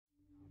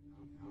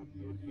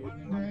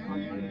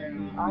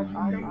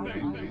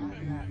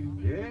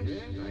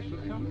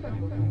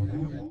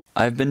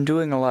I've been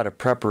doing a lot of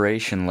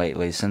preparation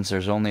lately since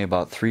there's only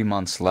about 3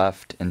 months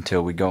left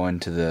until we go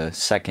into the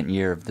second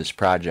year of this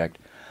project.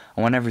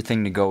 I want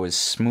everything to go as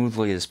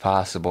smoothly as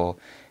possible,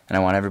 and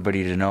I want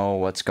everybody to know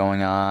what's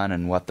going on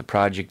and what the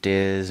project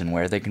is and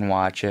where they can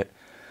watch it.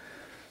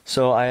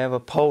 So I have a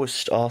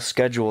post all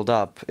scheduled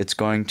up. It's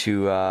going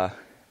to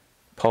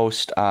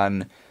post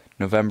on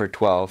November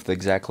 12th,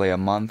 exactly a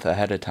month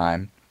ahead of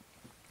time.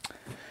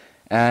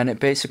 And it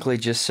basically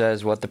just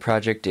says what the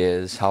project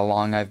is, how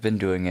long I've been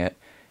doing it,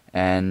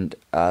 and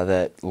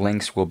that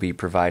links will be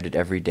provided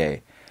every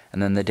day.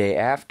 And then the day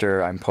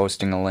after, I'm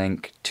posting a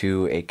link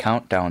to a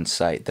countdown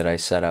site that I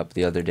set up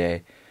the other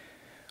day,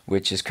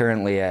 which is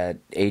currently at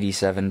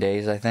 87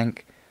 days, I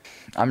think.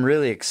 I'm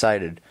really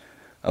excited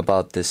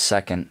about this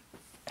second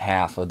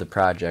half of the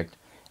project,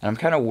 and I'm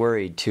kind of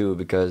worried too,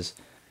 because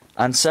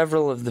on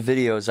several of the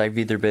videos I've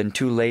either been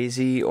too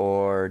lazy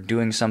or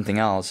doing something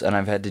else, and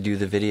I've had to do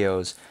the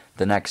videos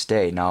the next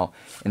day. Now,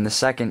 in the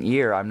second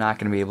year, I'm not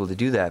going to be able to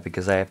do that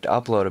because I have to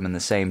upload them in the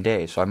same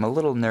day, so I'm a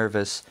little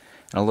nervous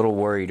and a little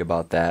worried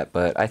about that,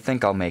 but I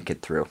think I'll make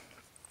it through.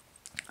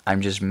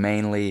 I'm just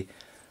mainly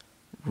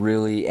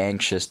really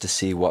anxious to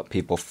see what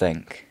people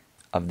think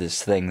of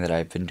this thing that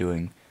I've been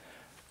doing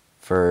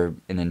for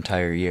an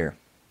entire year.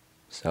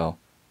 So,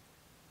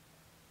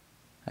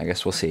 I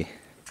guess we'll see.